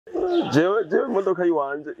jewe imodoka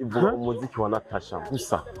yiwanje ivuga umuziki wa Natasha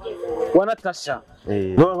gusa. Wa Natasha.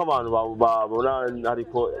 No nk'abantu babona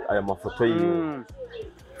ariko aya mafoto yiwe.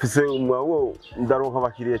 Fise umwawo ndaronka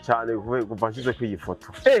bakiriye cyane kuva nshize kwiyi foto.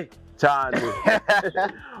 Cyane.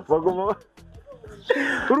 Bagoma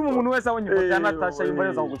uri umuntu wese abonye ifoto ya Natasha yumva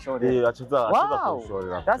neza kugushorera. Acaza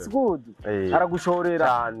kugushorera. That's good.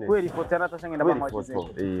 Aragushorera. Kweri ifoto ya Natasha ngenda bamakize.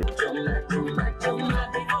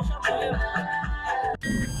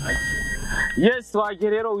 Yes, wage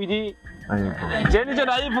rero wiri. Je nije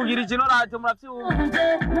ndayivugira ikino radio muravyumva.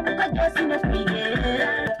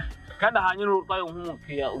 Kandi hanyura urwaye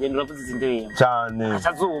nk'umupira ugenda uravuza izindiriye. Cyane.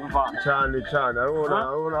 Atazumva. Cyane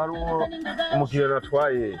arabona hari umukiriya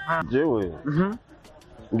natwaye. Jewe.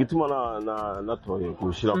 Ngituma natoye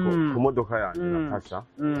gushira ku modoka yanjye Natasha.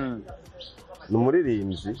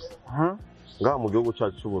 Numuririmbyi. Ngaha mu gihugu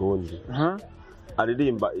cyacu cy'u Burundi.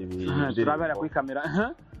 Aririmba ibintu. Turabera kuri kamera.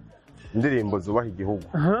 Indirimbo zubaha igihugu.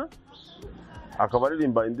 Akaba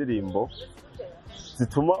aririmba indirimbo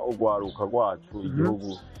zituma ugwaruka rwacu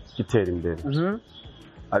igihugu gitera imbere.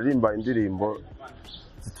 Aririmba indirimbo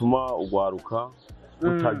zituma ugwaruka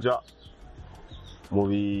utaja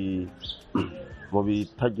mu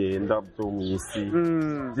bitagenda byo mu isi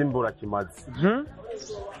by'imbura kimazi.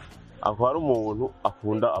 Akaba ari umuntu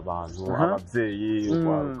akunda abantu, abavyeyi,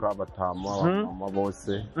 ugwaruka, batama, abamama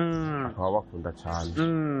bose akaba bakunda cyane.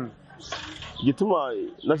 Gituma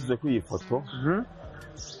nasize ku iyi foto.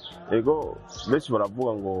 Ego benshi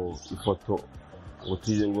baravuga ngo ifoto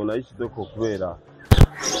utiye ngo nayishyize ko kubera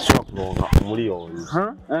cyo kuronka umuriyoni.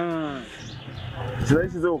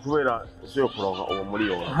 Sinayishyize ko kubera cyo kuronka uwo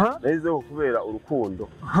muriyoni. Nayishyize ko kubera urukundo.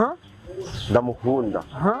 Ndamukunda.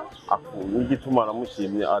 Igituma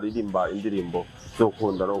namushimye aririmba indirimbo zo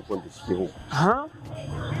gukunda no gukundisha igihugu.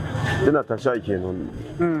 Natasha ikintu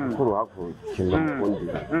kuru haku ikintu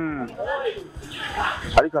mukundira.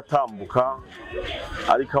 Ariko atambuka,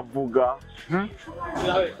 ariko avuga.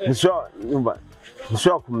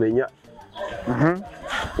 Nishobora kumenya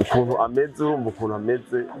ukuntu ameze, urumva ukuntu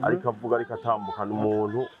ameze, ariko avuga, ariko atambuka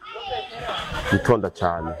n'umuntu yitonda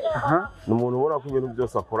cyane. N'umuntu ubona ko ibintu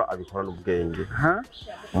byose akora abikorana ubwenge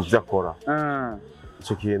mu byo akora.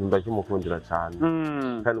 Icyo kintu ndakimukundira cyane.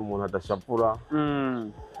 Kandi umuntu adashapura.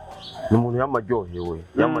 N'umuntu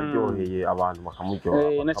yamaryoheye abantu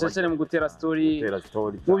bakamuryoha. Nacecene mu gutera story.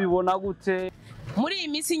 Mubibona gute? Muri iyi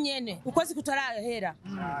minsi nyene ukwezi kutarahera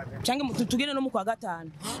canke tugene no mu kwa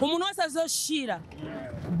gatanu umuntu wese azoshira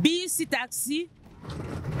bisi taxi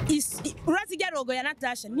urazi rya logo ya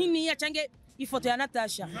Natasha nini ya canke ifoto ya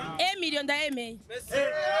Natasha million ndayemeye.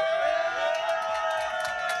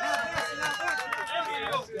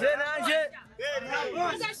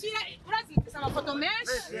 Urazi amafoto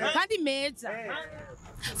menshi kandi meza.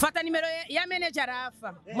 Fata nimero ya manager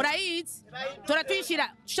Rafa murayizi turatwishira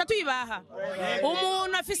tuyibaha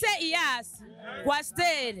umuntu afise iyasi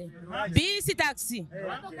Kwastere bisi taxi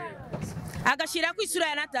agashira ku isura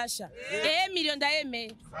ya Natasha million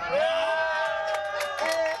ndayemeye.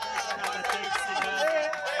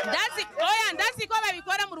 Ndazi ko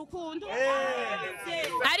babikora mu rukundo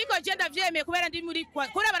ariko je ndavyemeye kubera ndi muri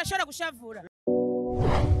kuri barashobora gushavura.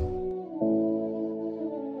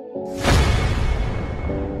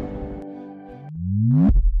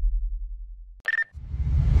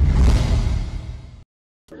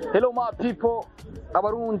 Hello my people,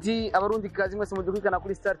 Abarundi kazi mwese mudukikana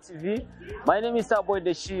kuri Star TV. My name is Ahawe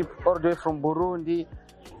the Sheep, all the way from Burundi.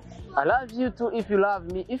 I love you too if you love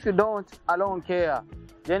me. If you don't, I don't care.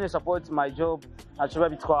 Then you support my job. Achuba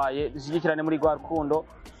bitwaye, dushigikirane muri gwa rukundo.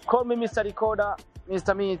 Call me Mr. Recorder,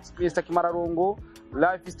 Mr. Meat, Mr. Kimararungu,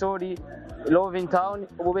 Life Story, Love in Town,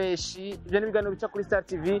 ububeshi. Ibyo ni biganiro bica kuri Star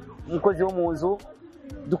TV, umukozi wo mu nzu.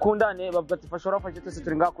 Dukundane bavuga ati fashora fashe twese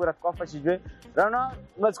turi ngaho kubera twafashijwe. Rana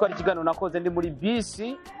mwazi ko ari ikiganiro nakoze ndi muri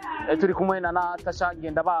bisi turi kumwe na Natasha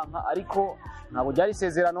ngenda banka ariko ntabwo byari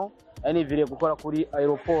isezerano niviriye gukora kuri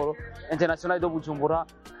aeroport international do Bujumbura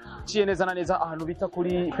ciye neza na neza ahantu bita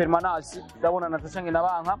kuri permanence. Ndabona Natasha ngenda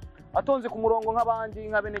banka atonze ku murongo nk'abandi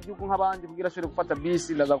nk'abene gihugu nk'abandi kugira ashobore gufata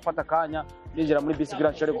bisi ndaza gufata kanya ninjira muri bisi kugira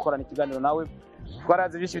ashobore gukorana ikiganiro nawe.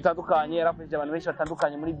 Twarazi byinshi bitandukanye yarafashije abantu benshi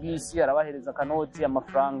batandukanye muri bisi arabahereza kanoti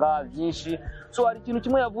amafaranga byinshi. So hari ikintu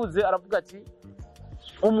kimwe yavuze aravuga ati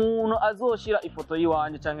umuntu azoshira ifoto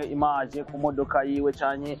yiwanje canke image ku modoka yiwe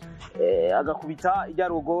canke agakubita ijya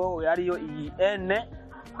logo yariyo iyi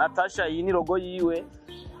Natasha iyi ni logo yiwe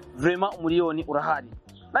vraiment umuriyoni urahari.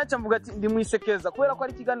 Naca mvuga ati ndi mwisekeza kubera ko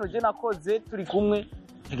ari ikiganiro je nakoze turi kumwe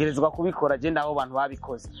tegerezwa kubikora je ndaho abantu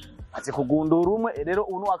babikoze. Ati kugundura umwe rero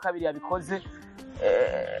uno wa kabiri yabikoze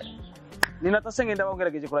ni Natasha ngenda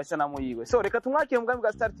bangerageje kurashya na muyiwe. So reka tumwakire mu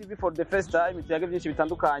bwa Star TV for the first time tuyage byinshi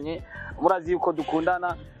bitandukanye. Murazi yuko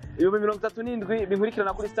dukundana. Iyo 37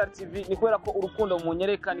 binkurikirana kuri Star TV ni kubera ko urukundo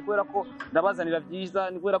munyereka, ni kubera ko ndabazanira byiza,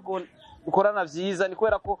 ni kubera ko dukorana byiza, ni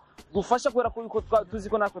kubera ko dufasha, kubera ko yuko tuzi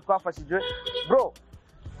ko natwe twafashije. Bro,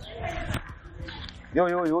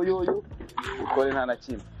 yo ukore nta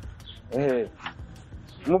nakimwe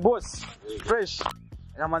mu boss fresh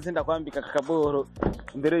amaze ndakwambika kakaboro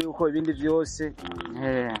imbere yuko ibindi byose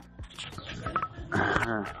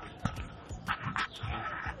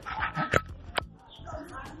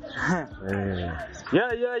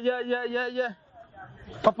yeah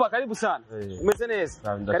papa karibu sana umeze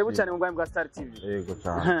neza karibu cyane mu bwa mbwa Star TV yego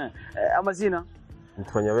cyane amazina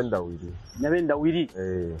nitwa Nyabendawiri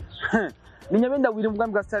ni Nyabendawiri mu bwa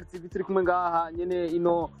mbwa Star TV turi kumwe ngaha nyene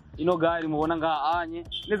ino gari mubona ngaha anye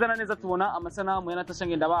neza na neza tubona amasanamu ya Natasha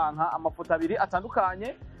Ngendabanka amafoto abiri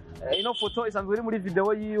atandukanye ino foto isanzwe iri muri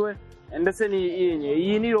video yiwe ndetse ni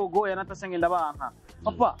iyi ni logo ya Natasha Ngendabanka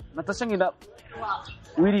papa Natasha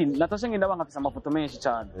Ngendabanka afite amafoto menshi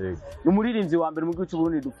cyane ni umuririmbyi wa mbere mu gihugu cy'u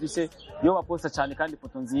Burundi dufise yo baposta cyane kandi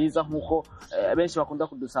foto nziza nkuko benshi bakunda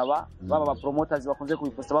kudusaba baba ba promoters bakunze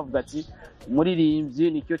kubiposta bavuga ati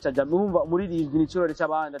umuririmbyi nikiyo cyaja mumva umuririmbyi ni kirore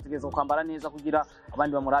cy'abandi ategeza kwambara neza kugira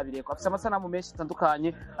abandi bamurabire ko afite amasanamu menshi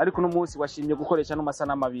atandukanye ariko no munsi washimye gukoresha no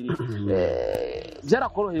masanamu abiri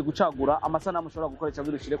byarakoroheye gucagura amasanamu ushobora gukoresha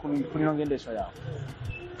birushire kuri no ngendesho yawe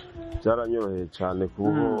byaranyoroheye cyane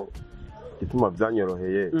kuko ituma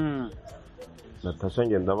byanyoroheye Natasha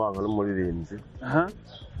Ngendabanka n'umuririmbyi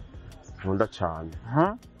nkunda cyane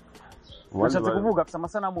Nashatse kuvuga afite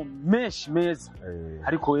amasanamu menshi meza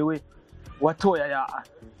ariko wewe watoya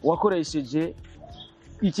wakoresheje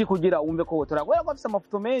iki kugira wumve ko wotora wewe afite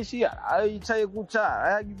amafoto menshi yicaye guca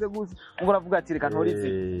yagize gusa ngo uravuga ati reka ntorize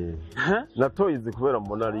natoyize kubera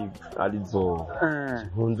mbona ari zo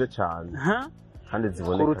nkunze cyane kandi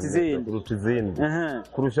ziboneka kuruta izindi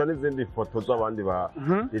kurusha n'izindi foto z'abandi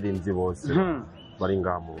baririmbyi bose bari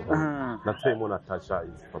ngamu natwemo Natasha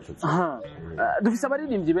izi foto dufise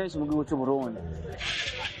abaririmbyi benshi mu gihugu cy'u Burundi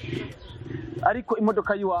ariko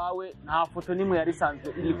imodoka yiwawe nta foto nimwe yari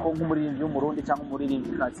sanzwe iriko nk'umuririmbyi w'umurundi cyangwa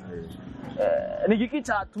umuririmbyi kazi ni giki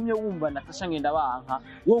cyatumye wumva Natasha Ngendabanka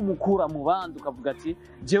wo mukura mu bandi ukavuga ati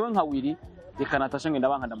jewe nka Wiri reka Natasha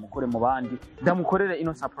Ngendabanka ndamukore mu bandi ndamukorere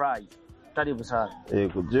ino surprise karibu sana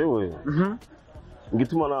yego jewe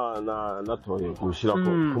ngituma natoye gushira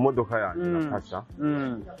ku modoka yanjye Natasha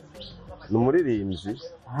ni umuririmbyi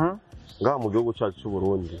ngaha mu gihugu cyacu cy'u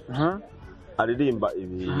Burundi aririmba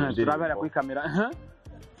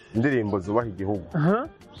indirimbo zubaha igihugu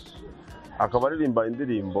akaba aririmba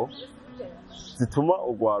indirimbo zituma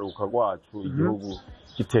urwaruka rwacu igihugu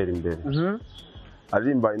gitera imbere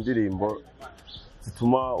aririmba indirimbo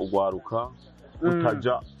zituma urwaruka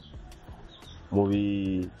rutaja mu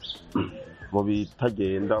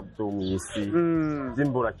bitagenda byo mu isi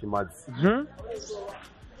by'imburakimazi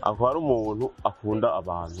aho hari umuntu akunda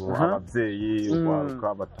abantu ababyeyi urwaruka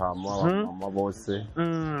batama abamama bose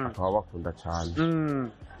akaba bakunda cyane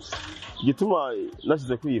igituma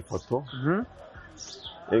nashyize kuri iyi foto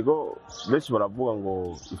ego benshi baravuga ngo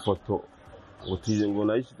ifoto ngo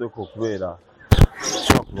nayishyize ko kubera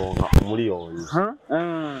nshobora kuronka umuriyoni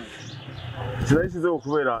sinayishyizeho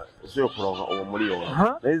kubera nshobora kuronka uwo muriyoni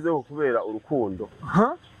nayishyizeho kubera urukundo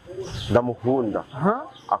ndamukunda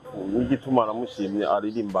n'igituma namushimye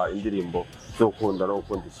aririmba indirimbo zo gukunda no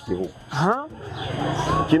gukundisha igihugu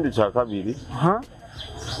ikindi cya kabiri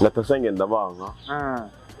Natasha Ngendabanka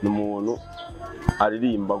ni umuntu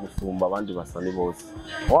aririmba gusumba abandi basani bose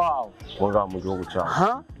ngaha mu gihugu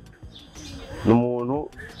cyacu ni umuntu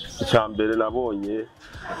icya mbere nabonye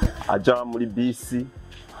aja muri bisi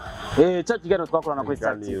cya kiganiro twakorana kuri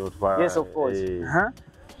Star TV yes of course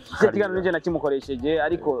cya kiganiro nje nakimukoresheje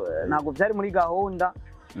ariko ntabwo byari muri gahunda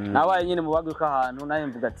nabaye nyine mu bagwe k'ahantu naye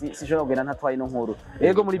mvuga ati sishobora kugenda ntatwaye no nkuru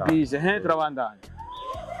yego muri bise turabandanya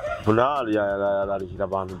Bunari yararihira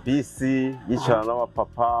abantu bisi yicara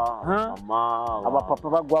n'abapapa mama abapapa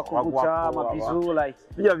bagwa ko guca amabizu like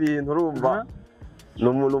bya bintu urumva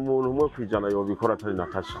n'umuntu umwe kwijana yobikora atari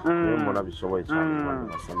Natasha umuntu abishoboye cyane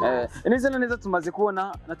neza neza tumaze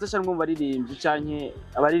kubona Natasha n'umwe baririmbyi cyane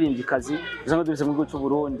abaririmbyi kazi uzango dubise mu gihugu cy'u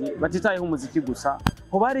Burundi batitayeho umuziki gusa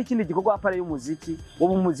ho bari ikindi gikorwa apare y'umuziki wo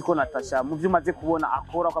umuziki ko Natasha mu byo umaze kubona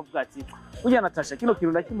akora akavuga ati ujya Natasha kino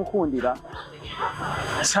kintu ndakimukundira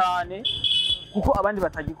cyane kuko abandi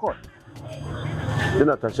batagikora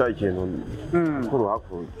Natasha ikintu kuri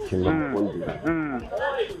hako kintu mukundira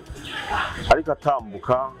ariko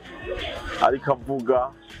atambuka ariko avuga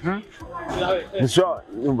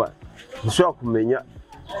nishobora kumenya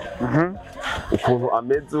ukuntu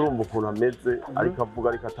ameze urumva ukuntu ameze ariko avuga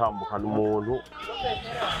ariko atambuka n'umuntu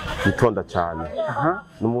yitonda cyane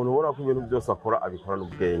n'umuntu ubona ko ibintu byose akora abikorana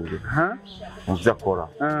ubwenge mu byo akora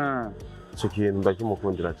icyo kintu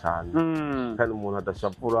ndakimukundira cyane kandi umuntu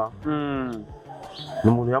adashavura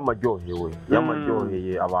n'umuntu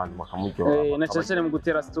yamaryoheye abantu bakamuryoha na cyane mu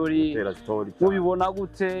gutera story mubibona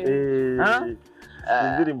gute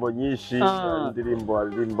indirimbo nyinshi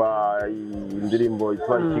indirimbo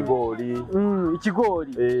itwa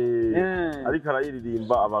ikigori ariko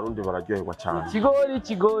arayiririmba abarundi bararyoherwa cyane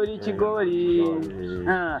ikigori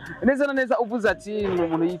neza na neza uvuze ati ni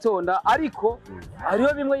umuntu yitonda ariko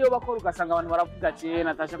hariho bimwe yo bakora ugasanga abantu baravuga ati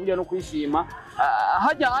Natasha kugira no kwishima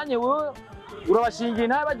hajyanye wewe urabashingiye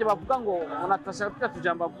nawe bajye bavuga ngo Natasha afite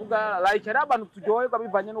tujambo avuga like ari abantu turyoherwa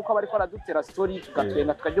bivanye nuko bari baradutera story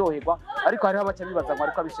tugatwenga tukaryoherwa ariko hariho abaca bibaza ngo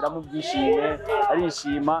ariko abishiramo ubwishime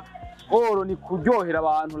arishima oro ni kuryohera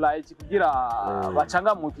abantu like kugira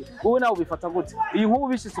bacangamuke wowe nawe ubifata gute iyi nk'ubu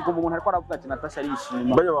bishise uko umuntu ariko aravuga ati Natasha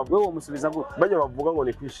arishima wewe umusubiza gute bajye bavuga ngo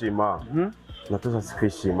ni kwishima Natasha si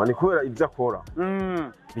kwishima ni kubera ibyo akora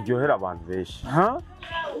biryohera abantu benshi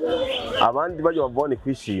abandi bajye bavuga ni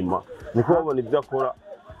kwishima niko babona ibyo akora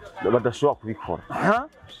badashobora kubikora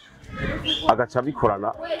agaca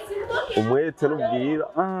abikorana umwete n'ubwira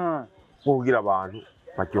bwo kugira abantu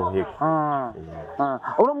baryoherwa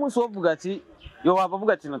uno munsi wovuga ati yo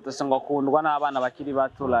bavuga ati Natasha ngo akundwa n'abana bakiri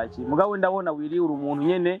bato like mugabo ndabona wiri uri umuntu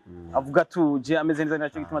nyene avuga tuje ameze neza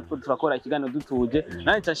nacyo gituma turakora ikiganiro dutuje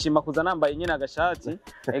nanje cyashima kuza nambaye nyene agashati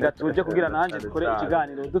gatuje kugira nanje dukore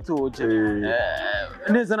ikiganiro dutuje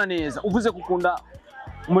neza na neza uvuze gukunda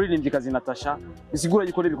umuririmbyikazi Natasha bisigura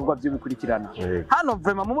gikora ibikorwa byo bikurikirana hano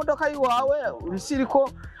vraiment mu modoka yiwawe urishiriko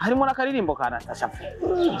harimo nakaririmbo ka Natasha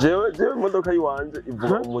jewe imodoka yiwanje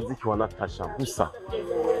ivuga umuziki wa Natasha gusa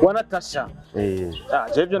wa Natasha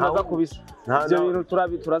jewe byo naza kubisa ibyo bintu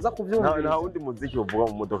turaza kubyumva nta wundi muziki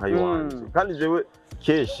uvuga mu modoka yiwanje kandi jewe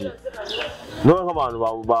keshi no nk'abantu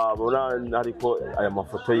babona ariko aya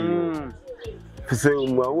mafoto yiwe fise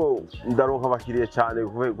umwawo ndaronka bakiriye cyane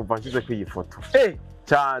kuva nshyize kwiyi foto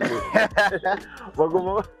cyane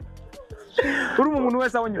bagoma uri umuntu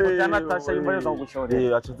wese abonye ifoto ya Natasha yumva yeza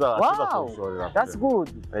kugushorera acuza that's good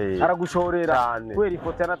aragushorera kwera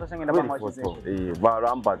ifoto ya Natasha ngenda bamashyize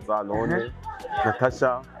barambaza none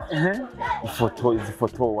Natasha izi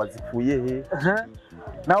foto wazikuye he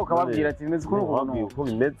nawe ukababwira ati bimeze kuri ukuntu uko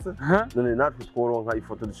bimeze none natwe tworonka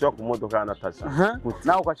ifoto dushaka ku modoka ya Natasha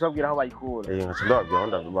nawe ukacibabwira aho bayikura nkaca ndababwira aho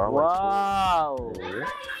ndabaha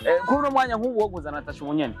kuri uno mwanya nk'ubu wo kuza Natasha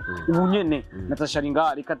ubunyene Natasha ari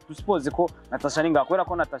ngaha reka dusipoze ko Natasha ari ngaha kubera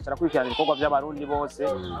ko Natasha arakurikirana ibikorwa by'abarundi bose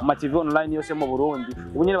mu TV online yose mu Burundi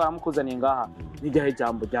ubunyene baramukuzaniye ngaha nijya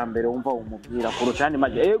ijambo rya mbere wumva umubwira kurusha andi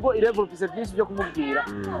maje yego irevo office byinshi byo kumubwira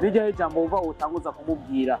nijya ijambo wumva utanguza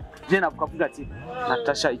kumubwira je navuga ati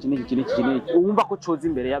Natasha iki wumva ko coza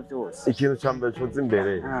imbere ya byose ikintu cyambere coza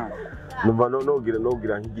imbere numva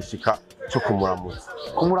nogira nk'igishika cyo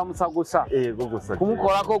kumuramutsa gusa yego gusa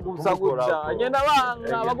kumukora ko gusa gutya nyenda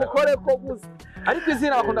banga bagukore ko gusa ariko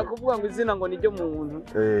izina bakunda kuvuga ngo izina ngo niryo muntu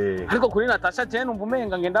ariko kuri Natasha je numva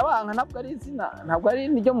umenga ngenda banga ntabwo ari izina ntabwo ari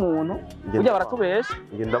niryo muntu burya baratubesha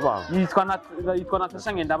ngenda banga yitwa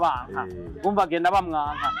Natasha ngenda banga bumva genda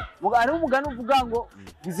bamwanka ari umugani uvuga ngo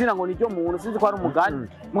izina ngo niryo muntu sinzi ko ari umugani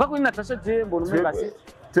muga kuri Natasha je mbona umenga si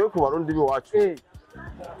twe ku barundi biwacu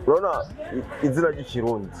urabona izina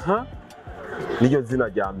ry'ikirundi niryo zina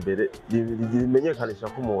rya mbere rimenyekanisha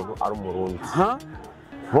ko umuntu ari umurundi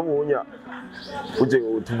nk'ubunya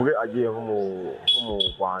tuvuge agiye nko mu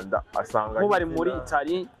Rwanda asanga bari muri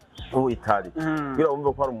Italy kugira wumve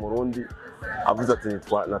ko ari umurundi avuze ati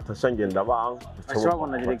nitwa Natasha ngenda banga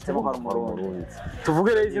ashobora direct ko ari umurundi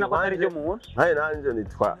tuvuge rero izina ko atari ryo muntu nanje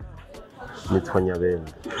nitwa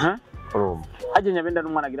Nyabenda Haje Nyabenda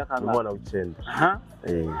n'umwana agira kanga umwana w'icenda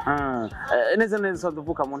neza neza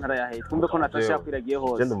tuvuka mu ntara ya Haiti kumbe ko Natasha yakwiragiye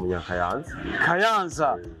hose genda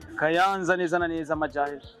Kayanza neza na neza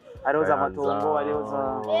amajahe ariho za matongo ariho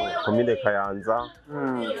za komine Kayanza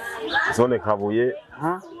zone Kabuye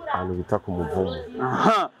ahantu bita ku Muvumo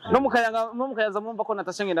no mu Kayanza mwumva ko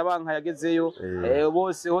Natasha ngenda banka yagezeyo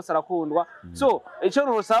bose hose arakundwa so icyo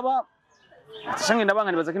nusaba Natasha ngenda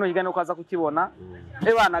banga nibaza kino higana ko aza kukibona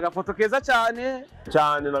bana agafoto keza cyane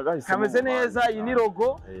nagahise kameze neza iyi ni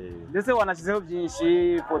logo ndetse wanashyizeho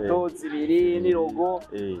byinshi foto zibiri ni logo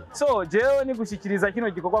so jewe ni gushikiriza kino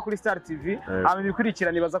gikorwa kuri Star TV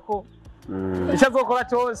bikurikirana nibaza ko icyo azokora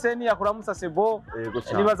cyose niyakura musasebo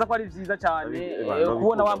nibaza ko ari byiza cyane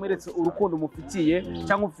kubona wamweretse urukundo umufitiye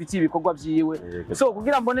cyangwa ufitiye ibikorwa byiwe so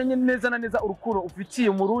kugira mbone neza na neza urukundo ufitiye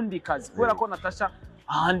umurundi kazi kubera ko Natasha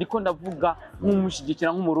aha ndiko ndavuga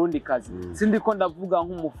nk'umushigikira nk'umurundi kazi sindiko ndavuga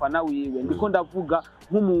nk'umufana wiwe ndiko ndavuga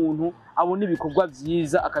nk'umuntu abona ibikorwa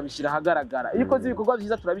vyiza akabishira ahagaragara iyo ukoze ibikorwa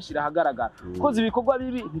vyiza turabishira ahagaragara ukoze ibikorwa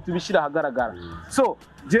bibi ntitubishira ahagaragara so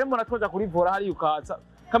jewe mbona twoja kuri vora hari ukaza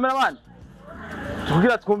cameraman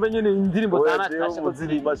tugira twumve nyene indirimbo za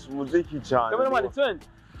NATACHA muziki cyane cameraman twende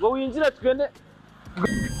ngo winjira twende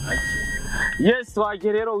yes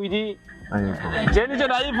wage rero wiri je nije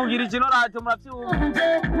nayivugira ikino radio muravyumva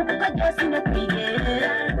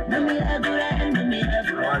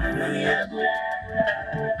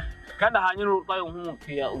kandi hanyuma urwaye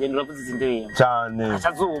nk'umupira ugenda uravuza izi ndirimbo cyane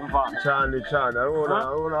azumva cyane arona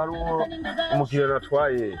umukiriya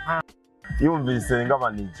natwaye yumvise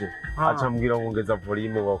ngabanije acambwira ngo ngeza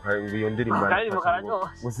volume ngo iyo ndirimbo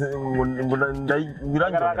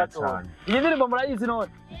ndayirangirira cyane iyi ndirimbo murayizi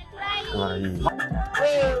none barayizi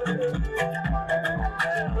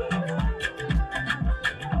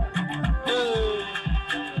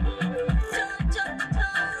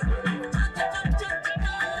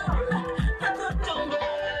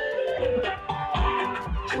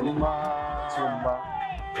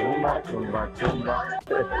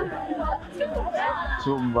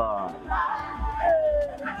Chumba.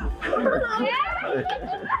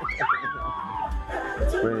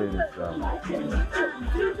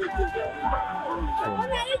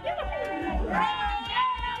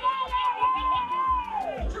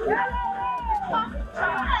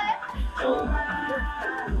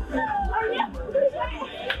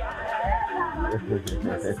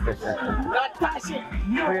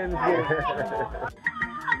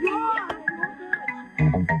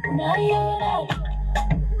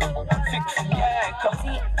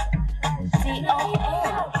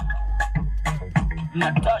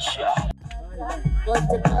 NATACHA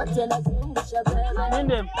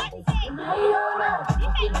ninde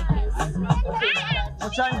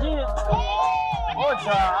mchangie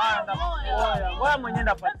ocha oya ngoja mwenyewe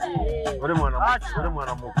napatie ule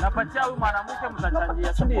mwanamke napatia huyu mwanamke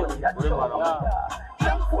mtachangia si ndio ule mwanamke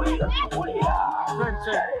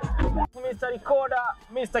Mr. Recorder,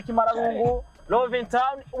 Mr. Kimararungu, Love in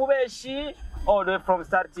Town, Ubeshi, all the way from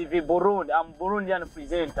Star TV Burundi. I'm Burundian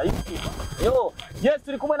presenter. Yo, yes,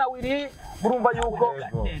 turi kumwe na Wiri, murumva yuko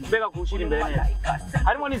mbega kushira imbere neza.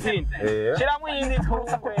 Harimo n'izindi. Shiramo iyindi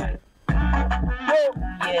twumve.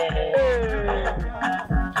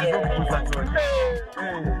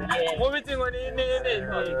 Mubiti ngo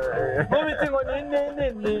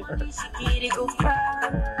nini. Shikiri gupfa.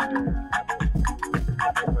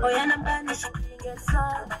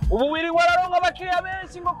 Ubu Wiri wararonka abakiriya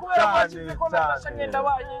benshi ngo kubera kwacize ko NATACHA ngenda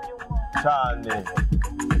banyinyuma cyane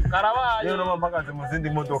karabaye rero mpagaze mu zindi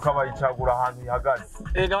modoka bayicagura ahantu ihagaze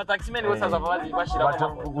ega abataximeni bose azava bashira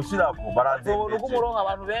gushirako barandembeje ubu umurongo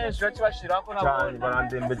abantu benshi baci bashirako nabo cyane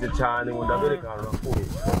barandembeje cyane ngo ndabereka ahantu nakuye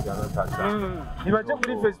ya NATACHA nibaje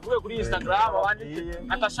kuri Facebook kuri Instagram abandi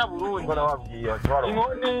NATACHA Burundi ngo nababwiye batwara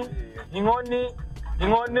inkoni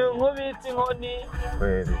nkubiti inkoni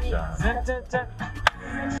kwere cyane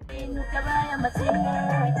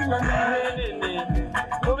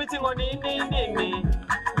mubiti ngo nini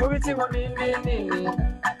mubiti ngo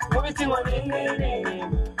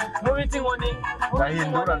nini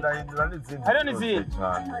ndahindura n'izindi hariyo n'izindi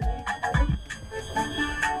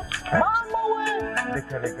mama we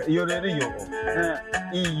reka iyo rero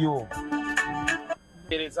iyo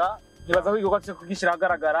gereza nibaza ko igikorwa cyo kugishira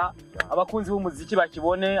ahagaragara abakunzi b'umuziki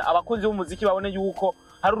bakibone abakunzi b'umuziki babone yuko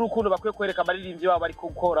hari urukundo bakwiye kwereka abaririmbyi babo bari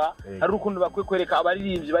gukora hari urukundo bakwiye kwereka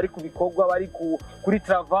abaririmbyi bari kubikorwa bari kuri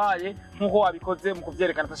travail nkuko wabikoze mu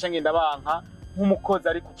kuvyerekana NATACHA ngenda banka nk'umukozi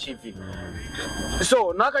ari ku kivi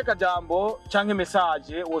so naka kajambo canke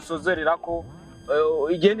message wosozerera ko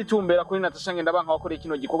igenda itumbera kuri NATACHA ngenda banka wakoreye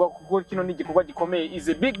kino gikorwa kuko kino ni gikorwa gikomeye is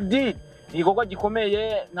a big deal igikorwa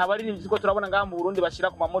gikomeye ntabaririmbyi ko turabona ngaha mu Burundi bashira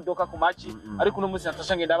ku mamodoka ku maci ariko uno munsi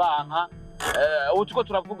NATACHA ngenda banka utuko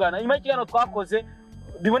turavugana nyuma y'ikigano twakoze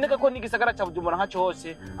biboneka ko n'igisagara cya Bujumbura nka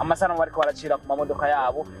cyose amasanamu bariko baracira ku mamodoka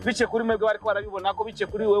yabo bice kuri mwebwe bariko barabibona ko bice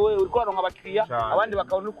kuri wewe uri kuronka abakiriya abandi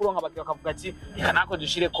bakabona uri kuronka abakiriya bakavuga ati reka nako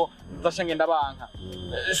dushire ko NATACHA ngenda banka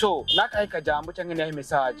so nakahe kajambo cyangwa ni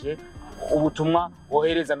message ubutumwa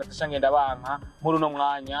wohereza NATACHA ngenda banka muri uno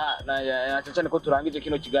mwanya na cyane ko turangije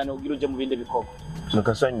kino kiganiro ugira uje mu bindi bikorwa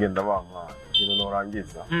NATACHA ngenda banka kino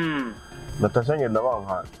norangiza NATACHA ngenda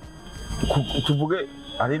banka tuvuge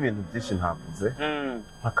ari ibintu byinshi ntavuze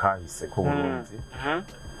nk'akahise ko Burundi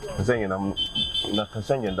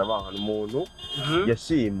NATACHA ngenda banka umuntu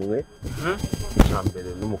yashimwe cyambere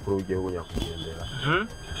n'umukuru w'igihugu nyakugendera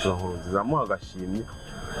Nkurunziza zamuha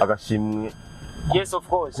agashimwe yes of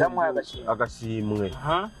course yamuha agashimwe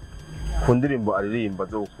ku ndirimbo aririmba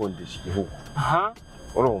zo gukundisha igihugu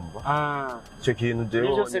urumva icyo kintu jewe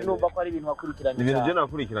byose numva ko ari ibintu wakurikiranye cyane ibintu je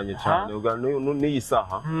nakurikiranye cyane n'iyi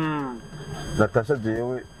saha Natasha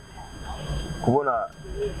jewe kubona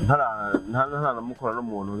ntaranamukora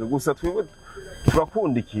n'umuntu gusa twebwe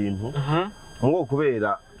turakunda ikintu ngo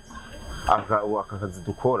kubera aka kazi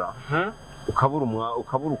dukora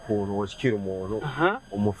ukabura ukuntu washikira umuntu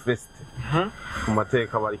umufeste ku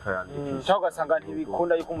mateka bari kayandikisha cyangwa ugasanga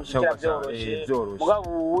ntibikunda yuko umushikira byoroshye mugabo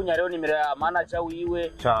uwunya rero nimero ya manager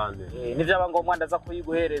wiwe cyane nivyo abangombwa ndaza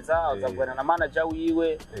kuyiguhereza uzavugana na manager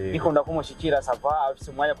wiwe bikunda kumushikira sava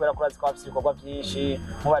afise umwanya kwera kurazi ko afise ibikorwa byinshi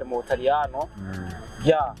nk'ubari mu Butaliyano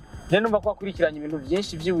ya rero numva ko akurikiranye ibintu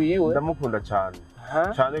byinshi by'iwiwe ndamukunda cyane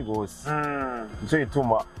cyane gose nicyo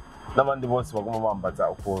gituma n'abandi bose baguma bambaza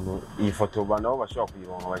ukuntu iyi foto nabo bashobora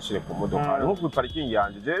kuyironka bayishire ku modoka nko ku parking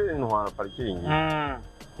yanje je ntwara parking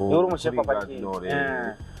uri umushefa parking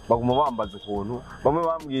baguma bambaza ukuntu bamwe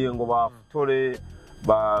bambwiye ngo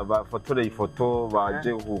bafotore ifoto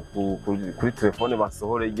baje kuri telefone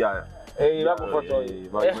basohore rya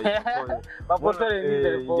bafotore ni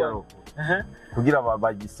telefone kugira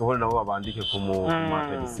bagisohore nabo babandike ku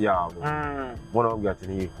matagisi yabo mbona babwira ati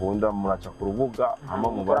ntibikunda muraca ku rubuga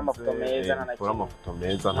hama mubara amafoto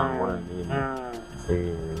meza nta ngora n'imwe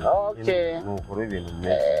nukora ibintu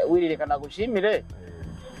wiririkana gushimire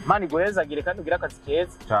Imana iguhezagire kandi ugira akazi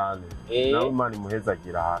keza cyane nawe Imana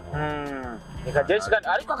imuhezagira ahantu reka jeshi kandi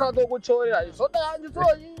ariko akadogo gucorera isoda yanjye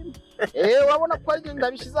zoyine wabona ko ari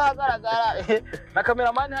ndabishize ahagaragara na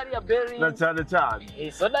cameraman hari ya Berry na cyane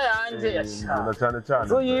isoda yanjye na cyane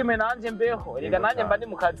zoyime nanje mbeho reka nanje mba ndi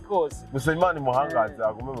mu kazi kose gusa Imana imuhangaza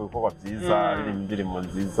agume mu bikorwa byiza ari indirimbo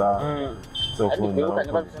nziza zo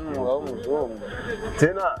kunda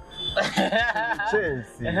tena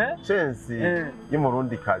Chelsea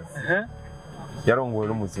y'umurundi kazi yarongowe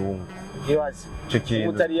n'umuzungu icyo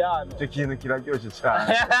kintu kiraryoshye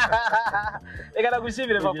cyane reka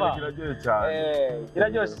nagushimire papa kiraryoshye cyane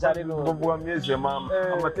kiraryoshye cyane mvuga myeje mama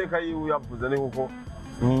amateka yiwe yavuze ni kuko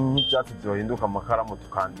n'ibyatsi byohinduka amakaramu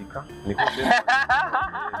tukandika niko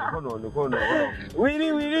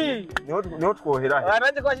wiri niho twohera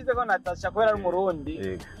nanjye ko washyize ko Natasha kubera ari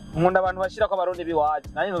umurundi nkunda abantu bashira ko abarundi biwaje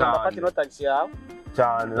nanjye ndafata ino taxi yawe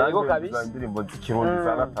cyane nanjye indirimbo z'ikirundi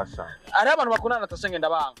za Natasha ari abantu bakunda Natasha ngenda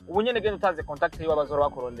banga ubu nyene gende utaze contact yiwe abazora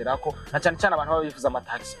bakoronderako na cyane abantu baba bifuza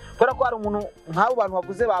amataxi kubera ko hari umuntu nk'abo bantu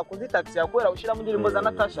bavuze bakunze taxi yawe kubera ushira mu ndirimbo za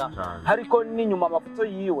Natasha hariko n'inyuma amafoto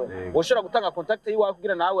yiwe woshora gutanga contact yiwe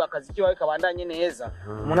kugira nawe akazi kiwawe kabandanye neza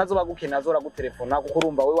umuntu azoba gukena azora gutelefona kuko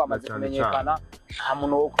urumva we wamaze kumenyekana nta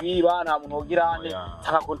muntu wo kwiba nta muntu wogirane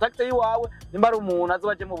tanga contact yiwawe nimba ari umuntu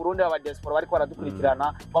azobaje mu Burundi aba diaspora bariko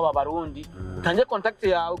baradukurikirana baba barundi tange contact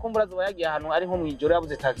yawe kumbura azoba yagiye ahantu ari nko mwijoro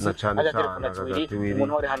yabuze taxi aja telefona twiri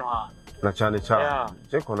umuntu uri hano ha na cyane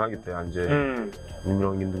je contact yanje ni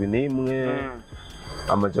 71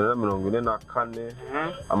 amajana 44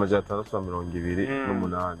 amajana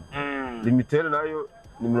 628 limitere nayo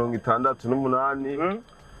ni 68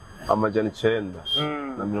 amajana 9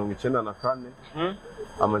 na 94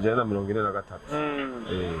 amajana 43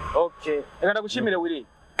 okay reka ndagushimire wiri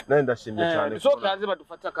naye ndashimye cyane so kaze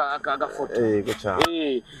badufata agafoto yego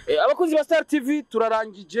cyane abakunzi ba Star TV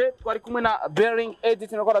turarangije twari kumwe na Bearing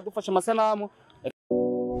Edit nako aradufasha amasanamu